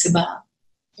movement is about.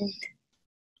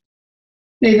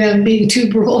 Maybe I'm being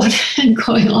too broad and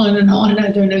going on and on.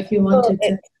 I don't know if you wanted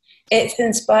to. It's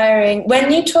inspiring.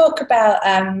 When you talk about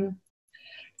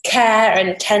care and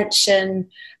attention,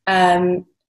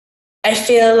 I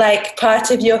feel like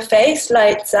part of your face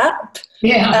lights up.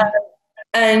 Yeah.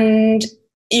 And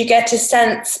you get a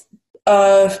sense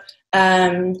of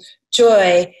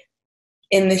joy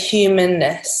in the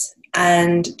humanness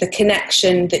and the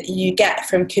connection that you get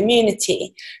from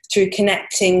community through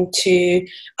connecting to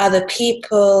other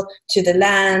people, to the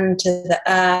land, to the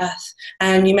earth.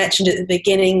 And you mentioned at the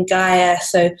beginning Gaia,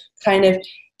 so kind of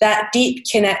that deep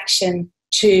connection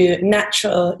to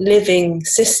natural living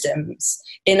systems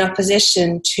in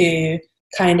opposition to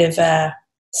kind of a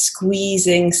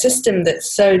squeezing system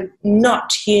that's so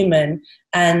not human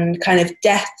and kind of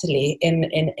deathly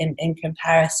in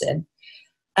comparison.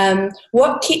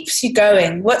 What keeps you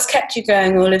going? What's kept you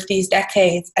going all of these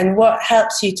decades? And what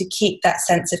helps you to keep that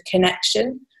sense of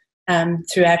connection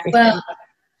through everything? Well,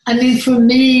 I mean, for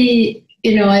me,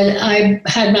 I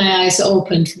had my eyes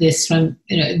open to this from,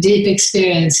 deep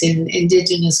experience in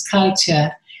indigenous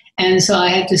culture. And so I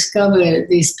had discovered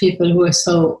these people who are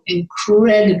so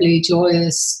incredibly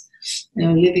joyous,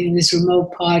 living in this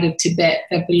remote part of Tibet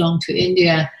that belonged to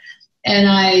India. And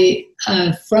I,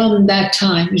 from that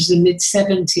time, which is the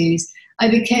mid-70s,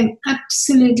 I became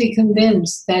absolutely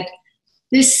convinced that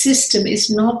this system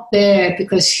is not there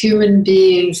because human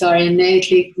beings are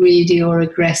innately greedy or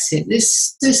aggressive.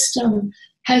 This system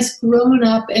has grown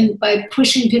up, and by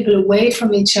pushing people away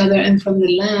from each other and from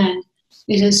the land,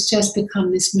 it has just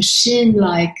become this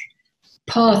machine-like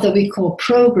path that we call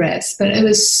progress. But it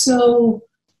was so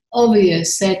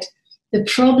obvious that the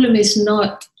problem is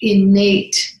not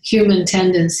innate human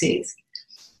tendencies.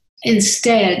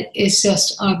 Instead, it's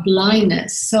just our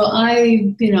blindness. So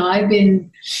I've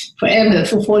been forever,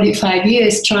 for 45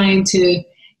 years, trying to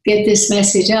get this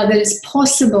message out that it's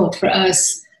possible for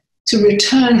us to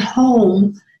return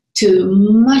home to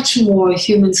much more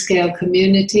human scale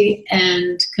community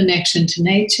and connection to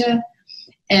nature.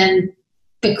 And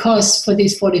because for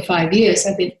these 45 years,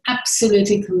 I've been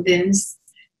absolutely convinced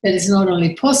that it's not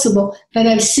only possible, but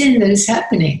I've seen that it's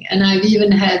happening. And I've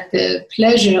even had the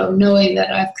pleasure of knowing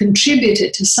that I've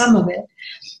contributed to some of it.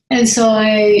 And so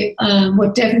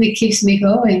what definitely keeps me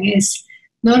going is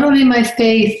not only my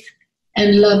faith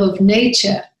and love of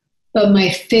nature, but my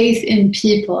faith in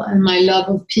people and my love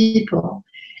of people.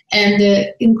 And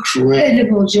the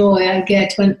incredible joy I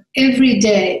get when every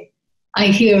day I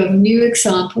hear of new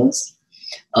examples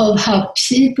of how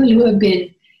people who have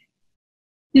been,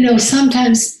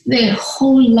 sometimes their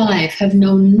whole life have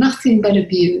known nothing but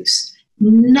abuse,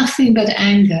 nothing but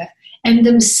anger, and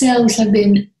themselves have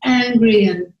been angry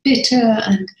and bitter.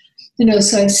 And,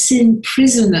 so I've seen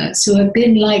prisoners who have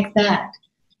been like that,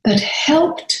 but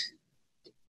helped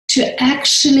to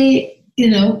actually,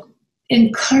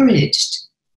 encouraged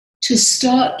to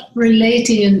start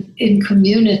relating in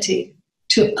community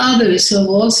to others who have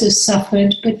also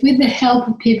suffered, but with the help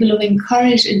of people who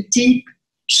encourage a deep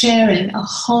sharing, a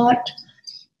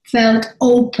heartfelt,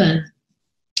 open,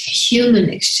 human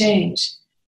exchange,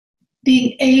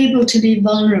 being able to be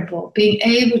vulnerable, being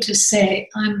able to say,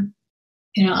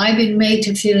 I've been made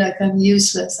to feel like I'm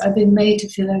useless. I've been made to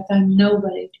feel like I'm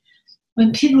nobody.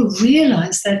 When people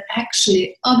realize that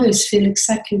actually others feel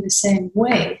exactly the same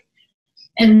way,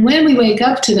 and when we wake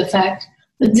up to the fact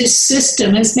that this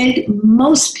system has made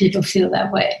most people feel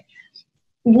that way,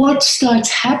 what starts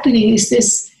happening is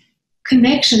this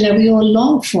connection that we all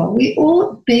long for. We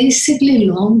all basically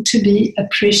long to be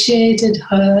appreciated,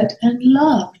 heard, and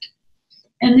loved.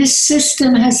 And this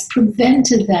system has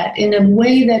prevented that in a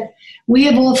way that we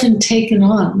have often taken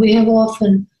on. We have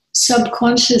often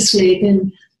subconsciously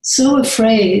been so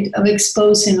afraid of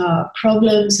exposing our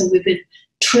problems, and we've been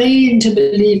trained to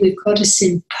believe we've got to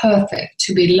seem perfect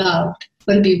to be loved,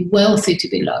 got to be wealthy to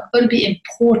be loved, got to be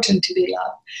important to be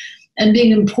loved. And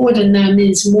being important now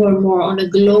means more and more on a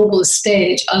global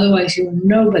stage, otherwise you're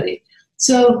nobody.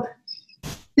 So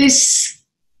this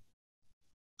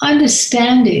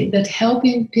understanding that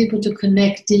helping people to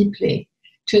connect deeply,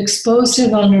 to expose their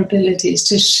vulnerabilities,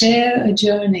 to share a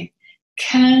journey,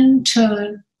 can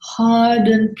turn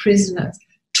hardened prisoners,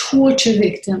 torture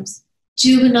victims,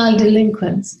 juvenile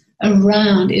delinquents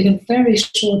around in a very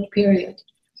short period.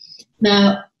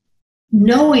 Now,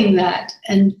 knowing that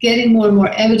and getting more and more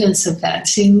evidence of that,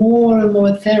 seeing more and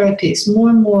more therapies, more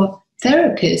and more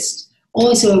therapists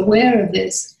also aware of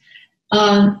this,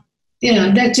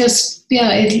 that just,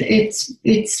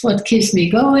 it's what keeps me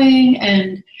going.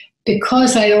 And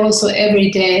because I also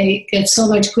every day get so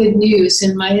much good news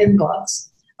in my inbox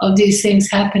of these things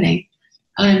happening,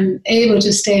 I'm able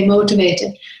to stay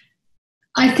motivated.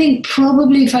 I think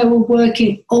probably if I were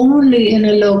working only in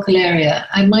a local area,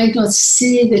 I might not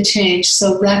see the change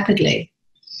so rapidly.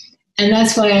 And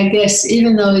that's why I guess,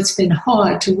 even though it's been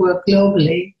hard to work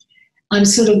globally, I'm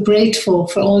sort of grateful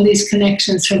for all these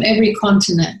connections from every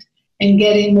continent and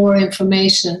getting more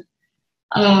information.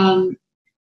 I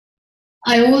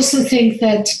also think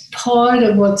that part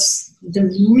of what's the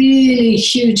really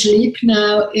huge leap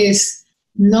now is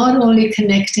not only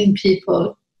connecting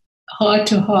people heart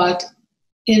to heart,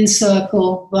 in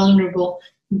circle, vulnerable,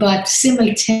 but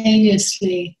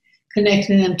simultaneously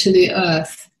connecting them to the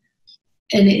earth.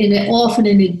 And often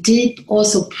in a deep,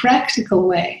 also practical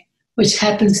way, which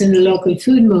happens in the local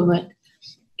food movement,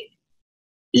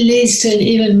 leads to an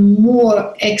even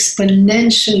more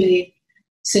exponentially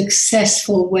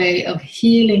successful way of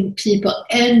healing people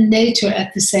and nature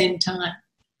at the same time.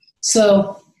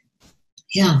 So,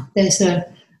 there's an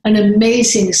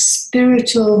amazing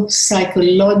spiritual,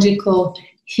 psychological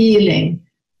healing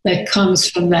that comes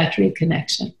from that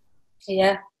reconnection.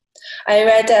 Yeah. I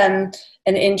read an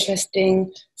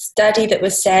interesting study that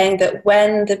was saying that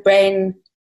when the brain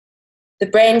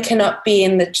cannot be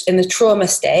in the trauma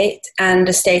state and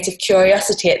a state of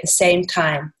curiosity at the same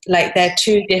time, like they're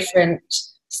two different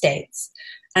states.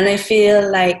 And I feel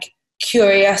like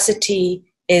curiosity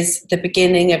is the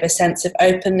beginning of a sense of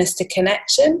openness to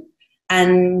connection,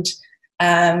 and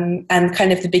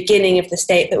kind of the beginning of the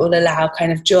state that will allow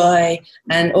kind of joy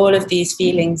and all of these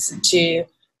feelings to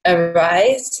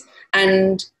arise.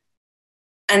 And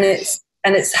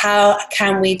it's how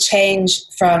can we change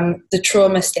from the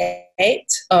trauma state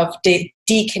of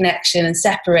deconnection and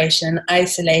separation and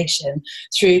isolation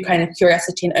through kind of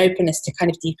curiosity and openness to kind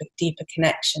of deeper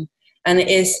connection. And it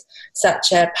is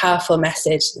such a powerful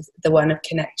message, the one of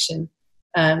connection.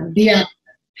 I'm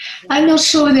not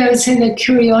sure that I would say that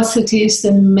curiosity is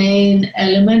the main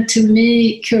element. To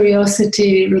me,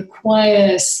 curiosity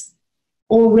requires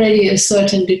already a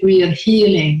certain degree of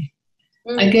healing.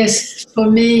 I guess for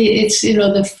me, it's,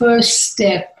 the first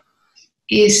step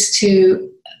is to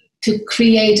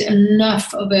create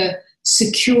enough of a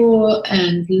secure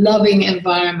and loving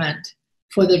environment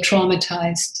for the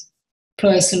traumatized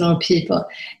person or people.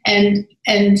 And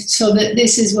so that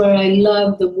this is where I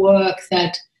love the work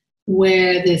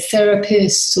where the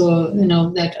therapists or,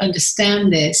 that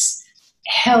understand this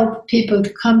help people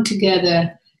to come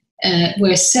together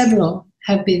where several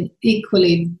have been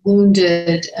equally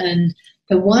wounded, and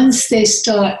once they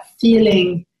start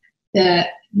feeling that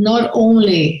not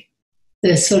only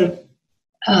the sort of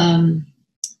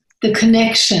the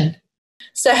connection.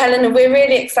 So Helena, we're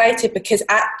really excited because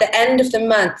at the end of the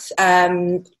month,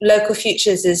 Local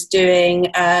Futures is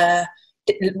doing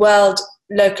World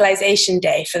Localisation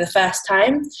Day for the first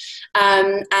time,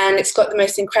 and it's got the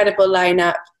most incredible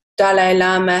lineup. Dalai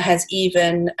Lama has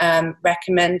even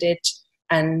recommended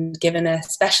and given a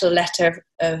special letter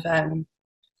of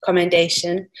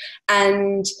commendation.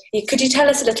 And could you tell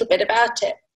us a little bit about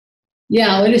it?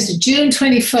 Yeah, well, it's June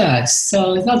 21st,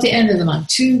 so it's not the end of the month,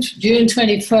 June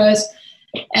 21st,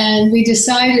 and we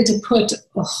decided to put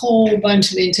a whole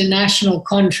bunch of international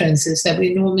conferences that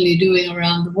we're normally doing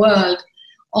around the world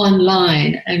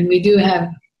online, and we have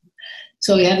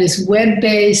this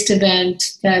web-based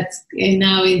event that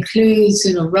now includes,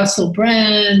 Russell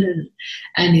Brand and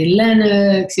Annie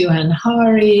Lennox, Johan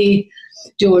Hari,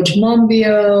 George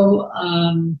Monbiot,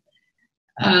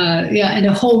 and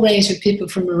a whole range of people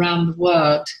from around the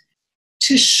world,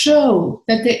 to show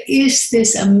that there is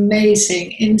this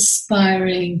amazing,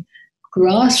 inspiring,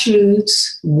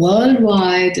 grassroots,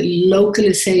 worldwide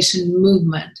localization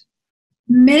movement.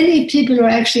 Many people are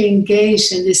actually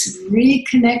engaged in this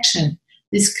reconnection,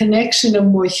 this connection of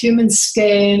more human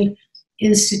scale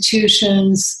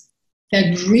institutions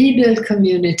that rebuild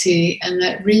community and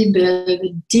that rebuild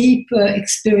a deeper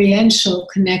experiential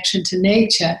connection to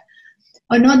nature,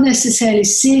 are not necessarily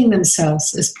seeing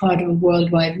themselves as part of a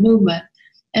worldwide movement.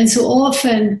 And so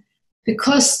often,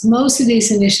 because most of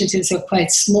these initiatives are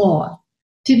quite small,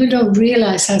 people don't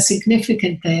realize how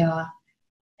significant they are.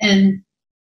 And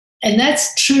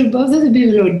that's true, both of the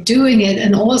people who are doing it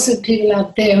and also people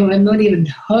out there who have not even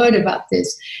heard about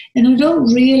this and who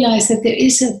don't realize that there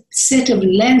is a set of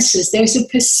lenses, there's a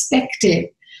perspective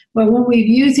where when we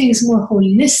view things more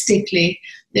holistically,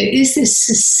 there is this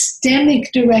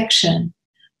systemic direction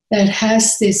that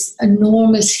has this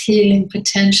enormous healing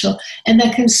potential and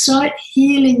that can start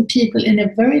healing people in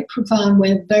a very profound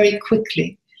way very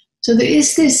quickly. So there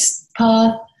is this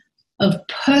path of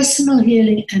personal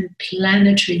healing and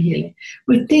planetary healing,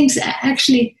 where things are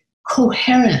actually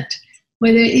coherent,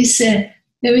 where there is a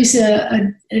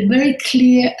very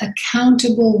clear,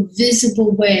 accountable,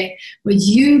 visible way where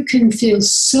you can feel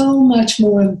so much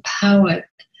more empowered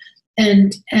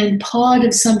and part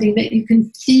of something that you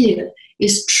can feel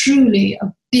is truly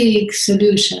a big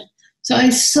solution. So I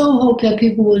so hope that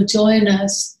people will join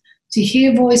us to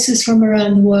hear voices from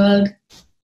around the world.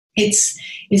 It's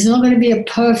not going to be a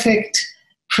perfect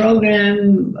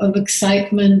program of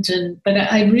excitement, but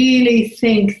I really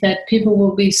think that people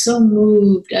will be so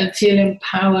moved and feel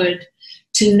empowered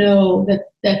to know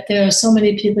that there are so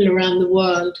many people around the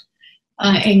world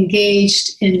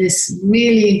engaged in this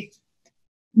really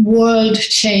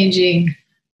world-changing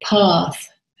path,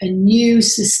 a new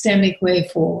systemic way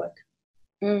forward.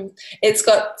 It's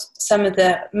got some of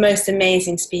the most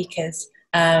amazing speakers,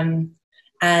 and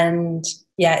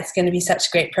yeah, it's going to be such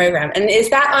a great program. And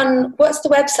is that on, what's the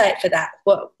website for that?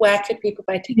 Where could people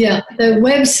buy tickets? Yeah, the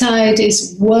website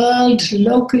is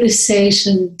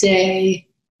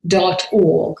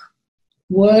worldlocalizationday.org,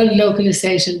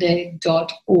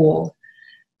 worldlocalizationday.org.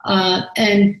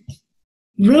 And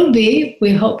Ruby,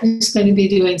 we hope, is going to be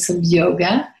doing some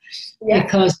yoga,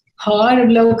 because part of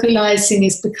localizing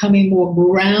is becoming more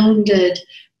grounded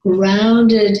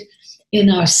in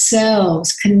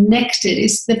ourselves, connected.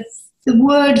 It's the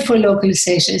word for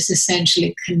localization is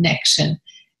essentially connection.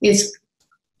 It's,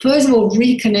 first of all,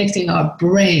 reconnecting our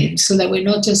brain so that we're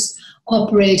not just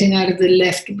operating out of the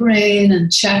left brain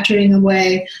and chattering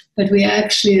away, but we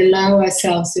actually allow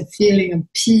ourselves a feeling of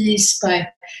peace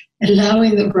by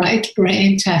allowing the right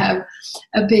brain to have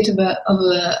a bit of a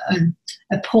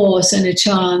pause and a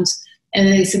chance. And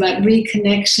it's about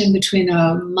reconnection between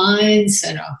our minds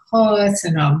and our hearts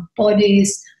and our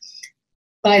bodies.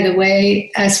 By the way,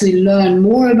 as we learn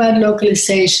more about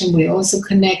localization, we also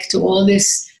connect to all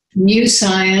this new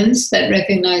science that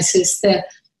recognizes the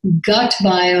gut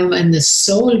biome and the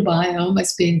soul biome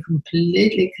as being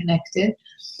completely connected.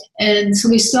 And so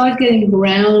we start getting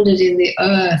grounded in the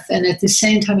earth and at the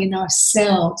same time in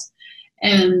ourselves.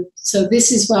 And so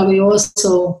this is why we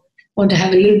also want to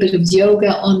have a little bit of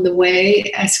yoga on the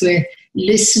way as we're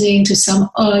listening to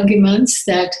some arguments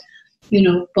that,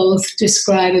 both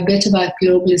describe a bit about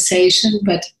globalization,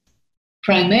 but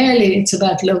primarily it's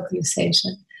about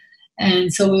localization.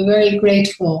 And so we're very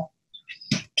grateful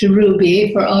to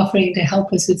Ruby for offering to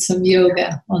help us with some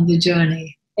yoga on the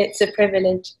journey. It's a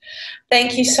privilege.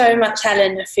 Thank you so much,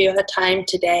 Helena, for your time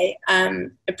today.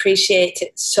 Appreciate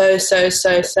it so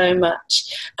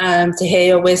much to hear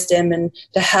your wisdom and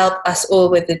to help us all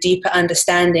with a deeper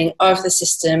understanding of the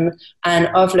system and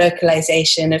of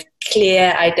localization, of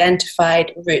clear,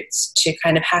 identified routes to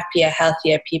kind of happier,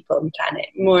 healthier people and planet,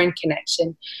 more in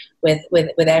connection with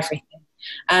everything.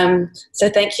 So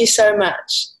thank you so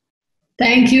much.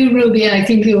 Thank you, Ruby. I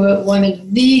think you were one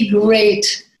of the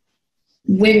great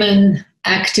women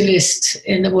activists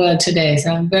in the world today,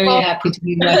 so I'm very happy to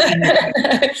be working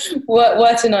with you.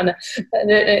 What an honor,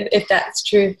 if that's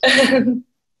true.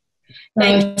 No,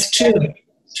 it's true,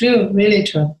 really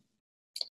true.